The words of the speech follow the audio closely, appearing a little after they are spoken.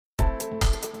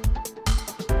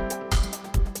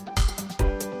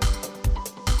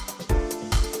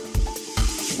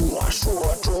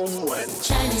说中文。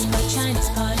Chinese pot, Chinese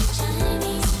pot,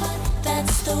 Chinese pot.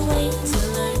 That's the way to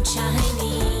learn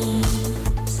Chinese.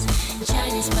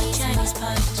 Chinese pot, Chinese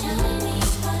pot,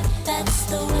 Chinese pot. That's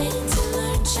the way to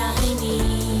learn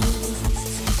Chinese.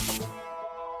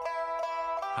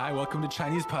 Hi, welcome to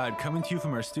Chinese Pod, coming to you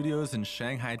from our studios in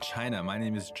Shanghai, China. My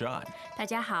name is John. 大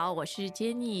家好，我是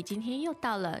Jenny， 今天又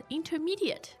到了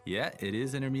Intermediate。 Yeah, it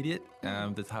is intermediate.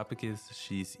 The topic is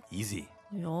she's easy.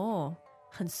 哟，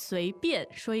很随便，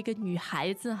说一个女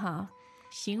孩子哈，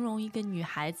形容一个女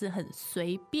孩子很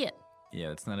随便，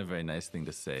 Yeah, it's not a very nice thing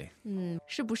to say.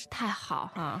 是不是太好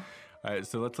哈？ All right,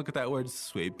 so let's look at that word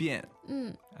随便.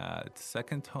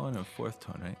 Second tone and fourth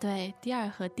tone, right? 对，第二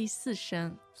和第四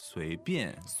声，随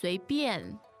便. 随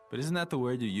便。 But isn't that the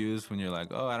word you use when you're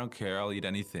like, oh, I don't care, I'll eat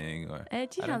anything, or 哎，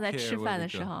经 I 常 don't 在 care 吃 where 饭 we 的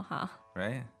时 go, 候哈。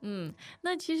 right?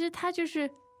 那其实它就是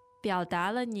表达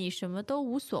了你什么都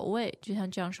无所谓，就像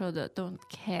这样说的 ，don't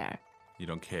care。 You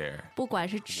don't care. 不管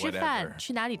是吃饭 Whatever.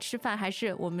 去哪里吃饭，还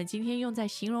是我们今天用在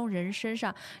形容人身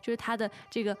上，就是他的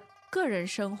这个个人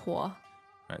生活。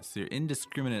 Right, so you're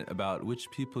indiscriminate about which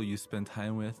people you spend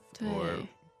time with 对。 or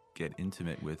get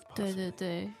intimate with 对 possibly. 对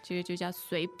对，这个就叫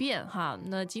随便哈。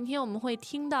那今天我们会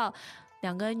听到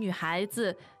两个女孩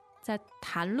子在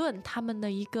谈论她们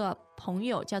的一个朋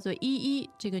友，叫做依依。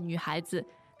这个女孩子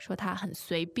说她很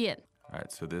随便， All right,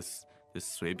 so this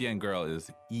随便 girl is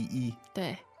Yi Yi.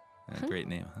 对， Great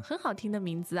name, huh? 很好听的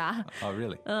名字啊。 Oh,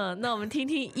 really? 那我们听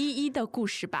听依依的故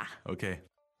事吧。 Okay.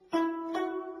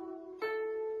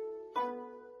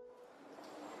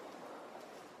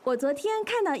 我昨天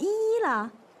看到依依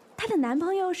了，她的男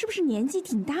朋友是不是年纪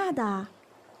挺大的？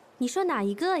你说哪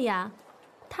一个呀？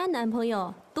她男朋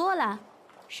友多了，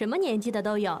什么年纪的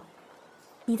都有。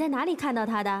你在哪里看到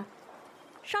她的？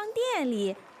商店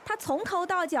里，她从头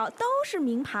到脚都是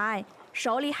名牌，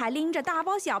手里还拎着大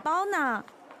包小包呢。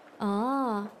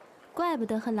哦，怪不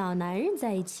得和老男人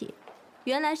在一起，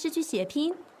原来是去血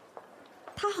拼。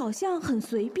她好像很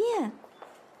随便。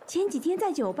前几天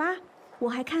在酒吧，我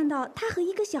还看到她和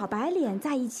一个小白脸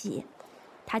在一起。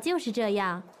她就是这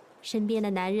样，身边的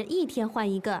男人一天换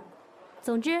一个。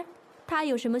总之，她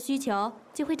有什么需求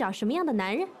就会找什么样的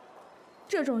男人。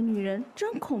这种女人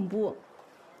真恐怖。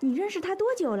你认识她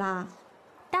多久了？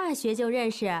大学就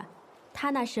认识，她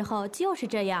那时候就是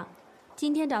这样，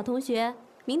今天找同学，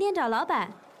明天找老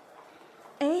板。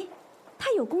哎，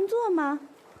她有工作吗？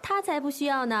她才不需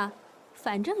要呢，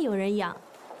反正有人养。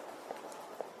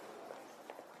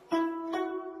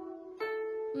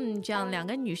这样两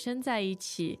个女生在一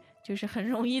起，就是很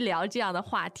容易聊这样的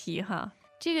话题哈。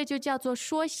这个就叫做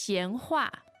说闲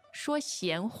话，说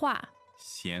闲话。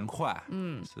闲话.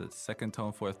 So it's second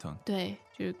tone, fourth tone. 对，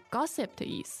就是 gossip 的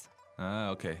意思，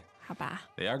 Okay. 好吧？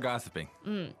 They are gossiping.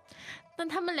 那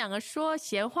他们两个说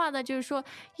闲话呢，就是说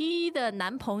依依的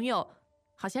男朋友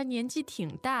好像年纪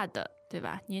挺大的，对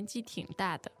吧？年纪挺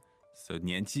大的。 So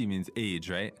年纪 means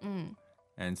age, right?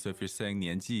 And so if you're saying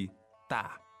年纪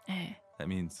大, 哎， that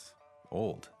means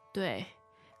old. 对。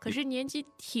可是年纪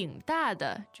挺大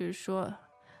的，就是说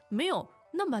没有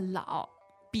那么老，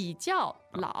比较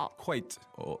老。Quite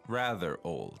old, rather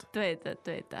old. 对的，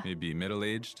对的。 Maybe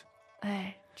middle-aged.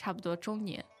 哎，差不多中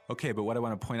年。 Okay, but what I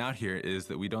want to point out here is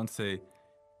that we don't say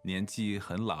年纪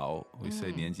很老, we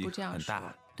say 年纪不这样说很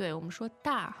大。对，我们说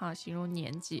大哈，形容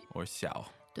年纪。 or 小.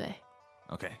 对，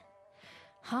 Okay.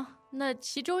 好，那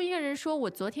其中一个人说我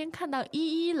昨天看到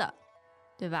依依了，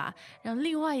对吧？然后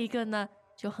另外一个呢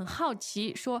就很好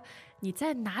奇，说你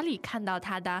在哪里看到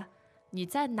他的？你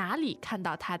在哪里看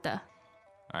到他的？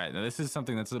 All right, now this is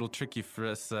something that's a little tricky for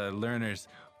us learners.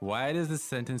 Why does the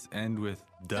sentence end with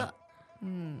the?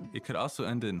 It could also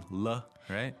end in了,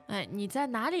 right? 哎，你在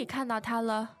哪里看到他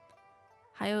了？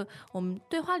还有我们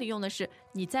对话里用的是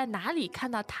你在哪里看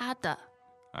到他的？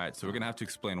 All right, so we're going to have to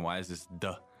explain why is this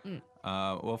the.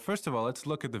 Well, first of all, let's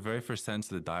look at the very first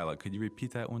sentence of the dialogue. Could you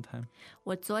repeat that one time?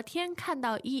 我昨天看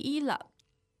到依依了。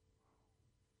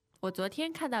我昨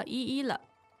天看到依依了。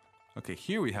 Okay,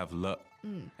 here we have le.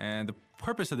 And the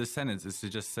purpose of this sentence is to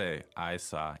just say, I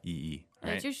saw Yi,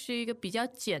 就是一个比较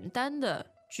简单的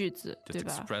句子， Just 对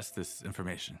吧？ express this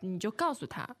information. 你就告诉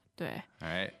他，对， All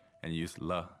right? And use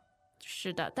le.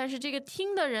 是的。但是这个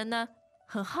听的人呢，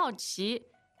很好奇，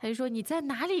他就说你在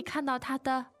哪里看到他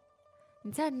的？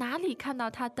你在哪里看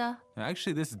到他的？ Now,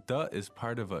 actually, this the is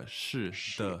part of a 是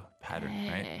的 pattern,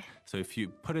 right? So if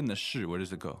you put in the 是, where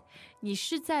does it go? 你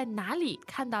是在哪里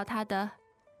看到他的？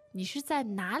你是在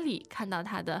哪里看到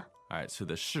他的？ All right, so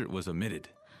the 是 was omitted.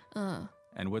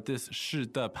 And what this 是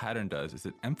的 pattern does is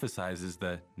it emphasizes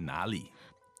the 哪里.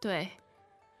 对，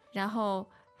然后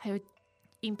还有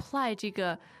imply 这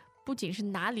个不仅是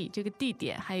哪里这个地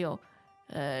点，还有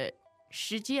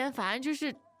时间，反正就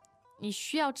是你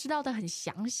需要知道的很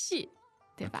详细，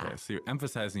对吧 Okay, so you're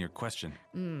emphasizing your question.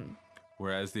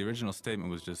 Whereas the original statement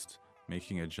was just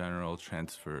making a general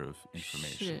transfer of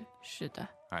information. 是的。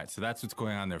 All right, so that's what's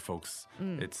going on there, folks.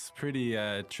 It's pretty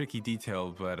tricky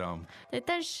detail, but 对，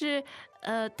但是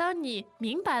当你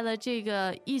明白了这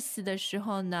个意思的时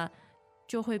候呢，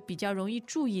就会比较容易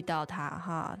注意到它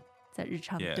哈，在日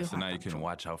常的 yeah, 对 so 话 now you 当 can 中。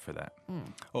 watch out for that.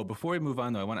 Oh, before we move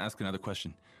on, though, I want to ask another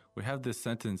question. We have this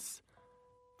sentence,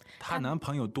 她男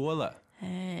朋友多了.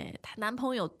哎，她男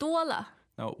朋友多了，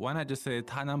 Now, why not just say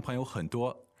她男朋友很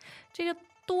多?这个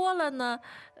多了呢，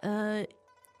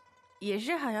也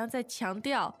是好像在强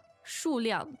调数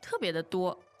量特别的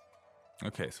多。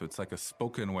 Okay, so it's like a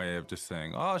spoken way of just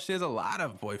saying, oh, she has a lot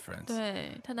of boyfriends.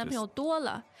 对，她男朋友多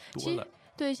了，多了。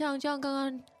对，像刚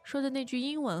刚说的那句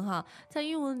英文哈，在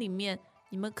英文里面，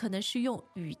你们可能是用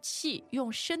语气、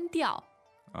用声调，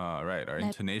 Right, our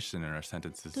intonation in our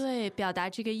sentences. 对，表达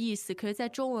这个意思。可是，在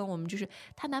中文我们就是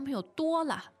她男朋友多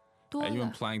了，多 Are you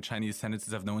了。 implying Chinese sentences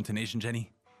have no intonation, Jenny?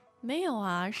 没有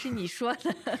啊，是你说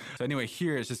的。 So anyway,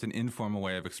 here is just an informal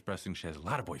way of expressing she has a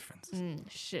lot of boyfriends.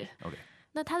 是。 Okay.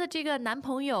 那她的这个男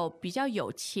朋友比较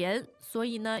有钱，所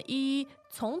以呢，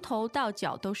从头到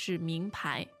脚都是名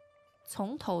牌，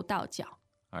从头到脚。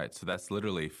 All right, so that's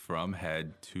literally from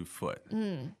head to foot.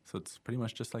 So it's pretty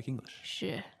much just like English.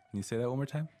 是， Can you say that one more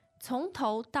time? 从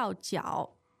头到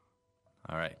脚。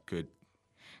 All right, good.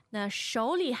 那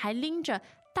手里还拎着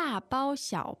大包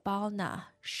小包呢，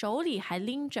手里还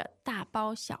拎着大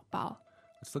包小包。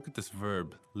 Let's look at this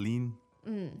verb, lean.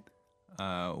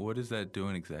 What is that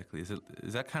doing exactly? Is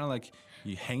that kind of like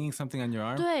you hanging something on your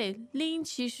arm? 对，拎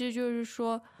其实就是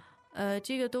说，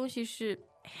这个东西是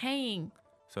hanging，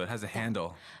 So it has a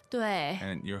handle, 对，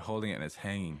 and you're holding it and it's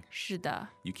hanging. 是的，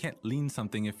 You can't lean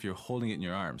something if you're holding it in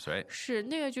your arms, right? 是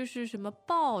那个就是什么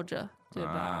抱着，对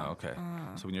吧？ Okay.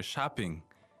 So when you're shopping,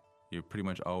 you're pretty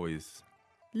much always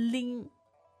拎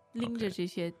着这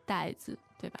些袋子，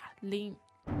对吧？拎。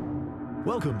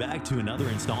 Welcome back to another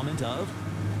installment of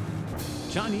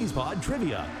Chinese Pod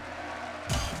Trivia.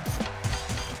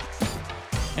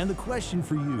 And the question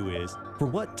for you is, for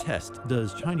what test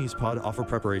does Chinese Pod offer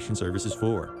preparation services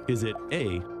for? Is it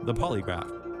A, the polygraph,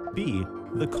 B,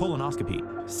 the colonoscopy,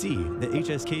 C, the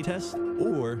HSK test,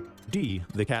 or D,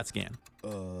 the CAT scan?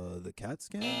 The CAT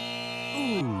scan?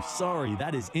 Ooh, sorry,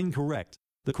 that is incorrect.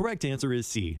 The correct answer is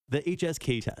C, the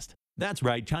HSK test. That's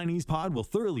right, Chinese Pod will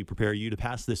thoroughly prepare you to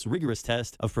pass this rigorous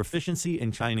test of proficiency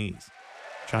in Chinese.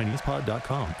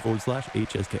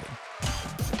 ChinesePod.com/HSK.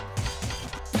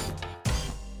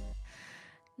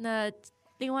 那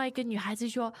另外一个女孩子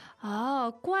说：“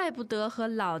哦，怪不得和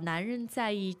老男人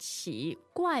在一起，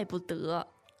怪不得，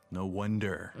 no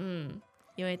wonder.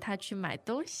 因为她去买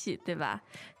东西，对吧？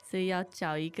所以要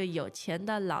找一个有钱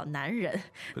的老男人。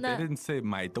 But 那 they didn't say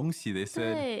买东西, they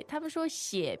said 对他们说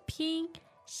血拼，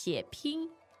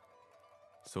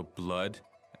 so blood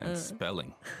and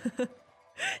spelling.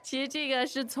 其实这个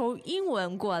是从英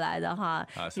文过来的哈。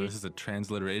 So this is a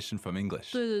transliteration from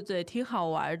English. 对对对，挺好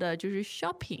玩的，就是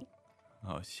shopping。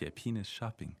 Oh, 血拼 is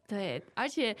shopping. 对，而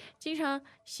且经常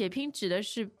血拼指的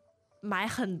是买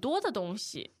很多的东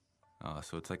西。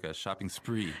 So it's like a shopping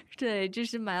spree. 对，就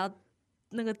是买到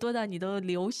那个多到你都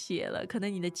流血了，可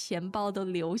能你的钱包都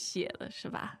流血了，是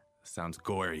吧？ Sounds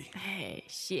gory. 哎，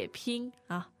血拼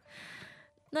啊！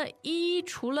那依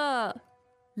除了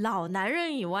老男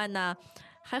人以外呢，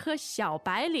还和小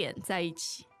白脸在一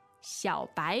起。小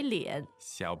白脸，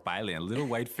小白脸, little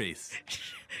white face.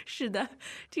 是的，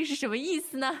这是什么意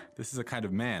思呢？ This is a kind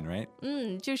of man, right?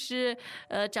 就是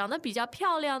长得比较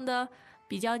漂亮的、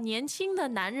比较年轻的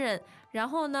男人，然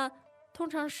后呢，通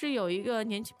常是有一个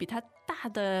年纪比他大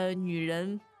的女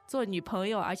人做女朋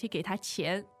友，而且给他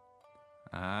钱。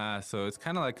 So it's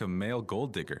kind of like a male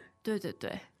gold digger. 对对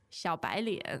对，小白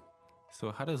脸，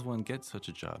 So how does one get such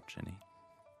a job, Jenny?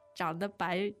 长得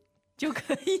白就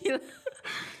可以了。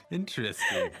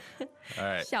Interesting. All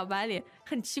right. 小白脸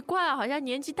很奇怪啊，好像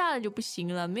年纪大了就不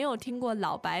行了，没有听过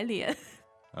老白脸，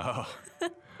 Oh,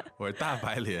 or 大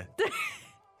白脸.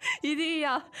 一定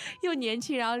要又年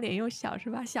轻，然后脸又小，是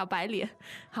吧？小白脸。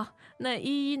好，那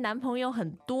依依男朋友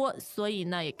很多，所以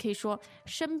呢，也可以说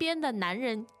身边的男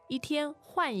人一天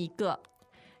换一个，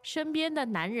身边的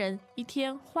男人一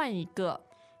天换一个。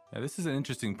 Yeah, this is an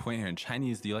interesting point here. In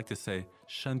Chinese, you like to say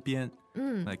身边,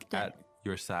 like 对。 at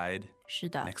your side, 是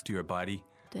的， next to your body.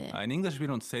 对， In English, we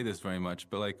don't say this very much,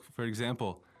 but like, for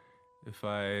example, if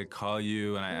I call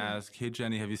you and I ask, hey,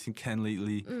 Jenny, have you seen Ken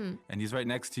lately? And he's right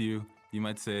next to you, you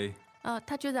might say,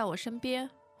 他就在我身边，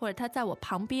或者他在我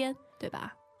旁边，对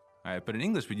吧？ All right, but in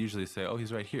English, we'd usually say, oh,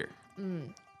 he's right here.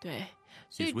 对，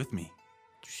所 He's 以 with me.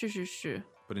 是，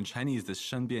 But in Chinese, the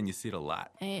身边, you see it a lot.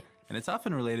 哎， And it's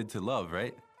often related to love,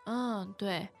 right?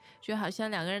 对，就好像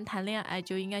两个人谈恋爱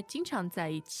就应该经常在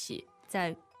一起，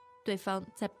在对方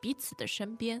在彼此的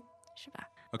身边，是吧？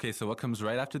 Okay, so what comes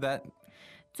right after that?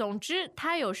 总之，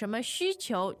他有什么需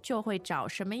求就会找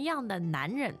什么样的男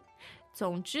人。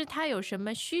总之，他有什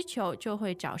么需求就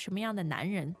会找什么样的男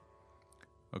人。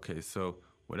 Okay, so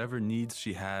whatever needs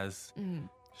she has,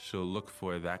 she'll look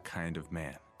for that kind of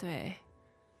man. 对，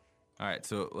 All right,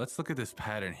 so let's look at this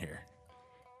pattern here.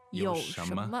 有什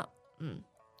么，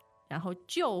然后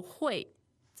就会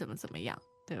怎么样，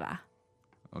对吧？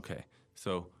 Okay,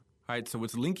 so, all right, so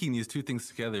what's linking these two things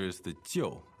together is the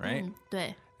就, right?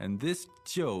 对， And this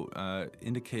就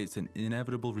indicates an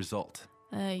inevitable result.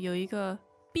 有一个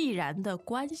必然的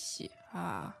关系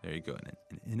啊。 There you go, an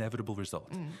inevitable result.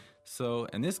 So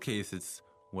in this case, it's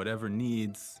whatever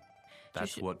needs,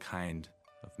 that's 就是 what kind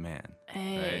of man.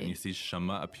 Right? And you see 什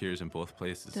么 appears in both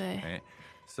places. 对。 Right?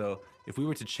 So if we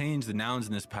were to change the nouns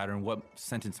in this pattern, what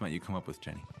sentence might you come up with,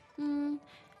 Jenny?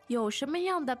 有什么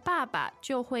样的爸爸，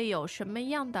就会有什么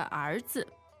样的儿子。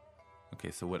 Okay,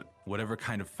 so whatever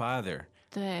kind of father,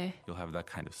 对， you'll have that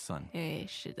kind of son. 哎，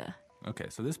是的， Okay,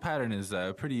 so this pattern is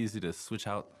pretty easy to switch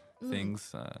out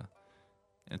things,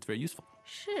 and it's very useful.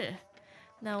 是。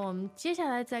那我们接下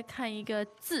来再看一个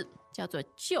字，叫做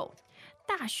就。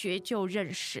大学就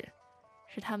认识，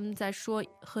是他们在说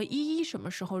和依依什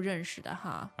么时候认识的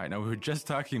哈。 All right, now we were just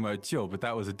talking about 就, but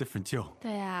that was a different 就.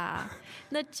 对啊，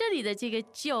那这里的这个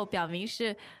就表明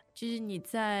是，就是你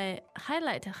在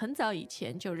highlight 很早以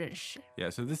前就认识。 Yeah,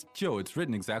 so this 就, it's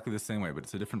written exactly the same way, but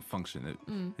it's a different function.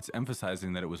 It's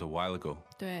emphasizing that it was a while ago.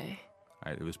 对，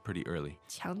 Right, it was pretty early.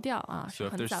 强调啊， So 是 if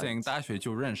很 they're 早以 saying 前。大学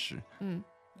就认识,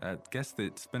 I guess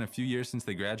that it's been a few years since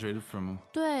they graduated from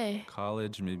对，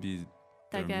 college, maybe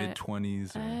their 大概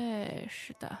mid-20s. Or, 哎，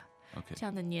是的， okay. 这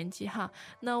样的年纪哈。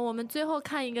那我们最后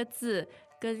看一个字，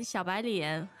跟小白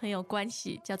脸很有关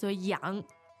系，叫做养。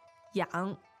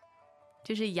养，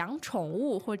就是养宠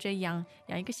物或者养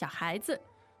一个小孩子。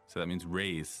 So that means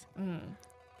raise.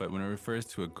 But when it refers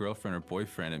to a girlfriend or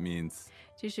boyfriend, it means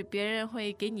就是别人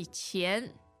会给你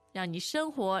钱，让你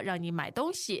生活，让你买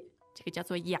东西，这个叫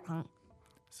做养。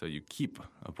 so you keep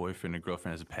a boyfriend or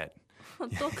girlfriend as a pet.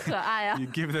 多可爱啊！ You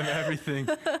give them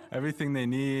everything they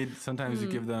need. Sometimes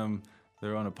you give them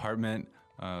their own apartment,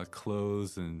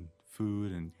 clothes and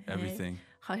food and everything.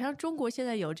 好像中国现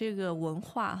在有这个文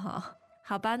化哈。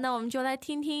好吧，那我们就来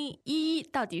听听依依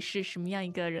到底是什么样一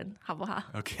个人，好不好？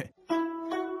 Okay.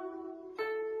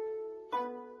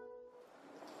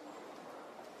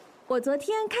 我昨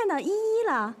天看到依依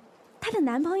了，她的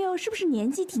男朋友是不是年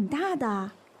纪挺大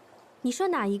的？你说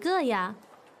哪一个呀？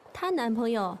她男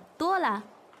朋友多了，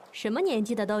什么年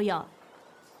纪的都有。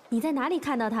你在哪里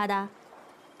看到他的？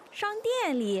商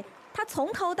店里，她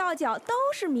从头到脚都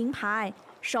是名牌，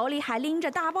手里还拎着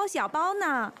大包小包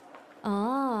呢。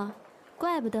哦，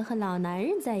怪不得和老男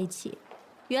人在一起，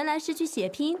原来是去血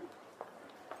拼。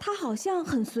她好像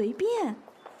很随便。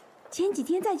前几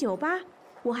天在酒吧，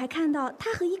我还看到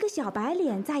她和一个小白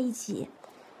脸在一起。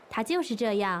她就是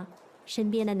这样，身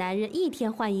边的男人一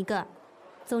天换一个。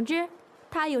总之，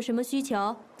她有什么需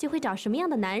求就会找什么样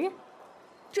的男人。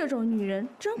这种女人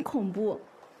真恐怖。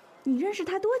你认识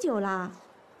她多久了？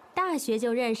大学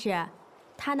就认识，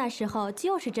她那时候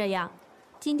就是这样，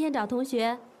今天找同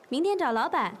学，明天找老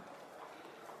板。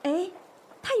哎，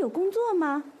她有工作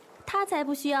吗？她才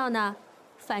不需要呢，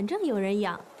反正有人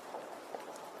养。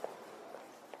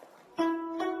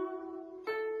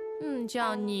这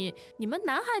样你们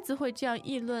男孩子会这样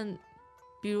议论，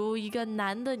比如一个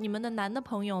男的，你们的男的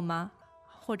朋友吗？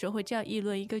或者会这样议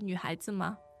论一个女孩子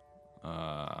吗？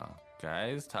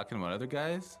 Guys, talking about other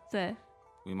guys, 对，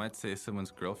 we might say someone's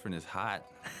girlfriend is hot.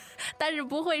 但是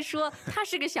不会说他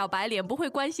是个小白脸，不会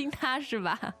关心他是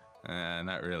吧？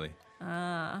 Not really.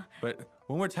 啊， But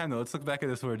one more time, though, let's look back at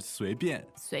this word 随便.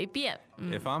 随便。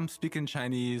 If I'm speaking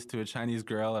Chinese to a Chinese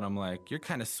girl and I'm like, you're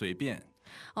kind of 随便,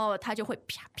 哦，他就会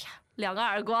啪啪两个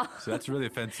耳光。 so that's really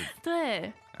offensive.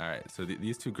 对， All right, so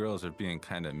these two girls are being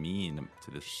kind of mean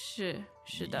to this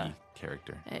是的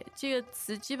Yi。character. 哎，这个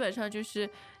词基本上就是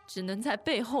只能在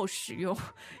背后使用，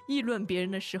议论别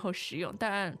人的时候使用。当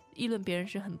然，议论别人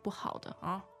是很不好的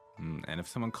啊。And if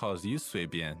someone calls you 随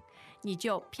便, 你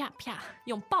就啪啪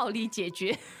用暴力解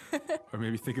决。 or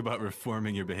maybe think about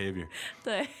reforming your behavior.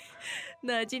 对，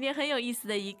那今天很有意思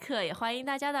的一课，也欢迎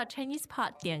大家到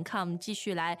ChinesePod.com 继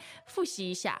续来复习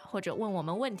一下，或者问我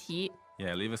们问题。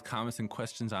 Yeah, leave us comments and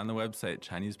questions on the website,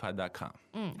 ChinesePod.com.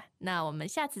 那我们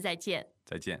下次再见。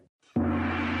再见.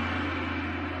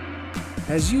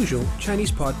 As usual,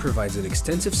 ChinesePod provides an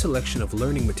extensive selection of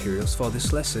learning materials for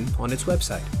this lesson on its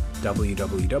website,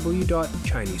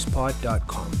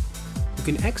 www.chinesepod.com. You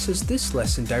can access this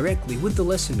lesson directly with the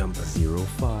lesson number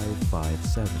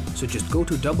 0557. So just go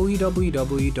to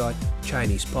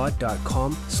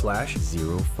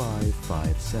www.chinesepod.com/0557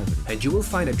 0557. and you will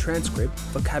find a transcript,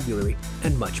 vocabulary,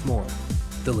 and much more.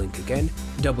 The link again,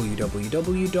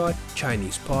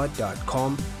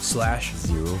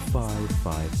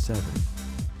 www.chinesepod.com/0557.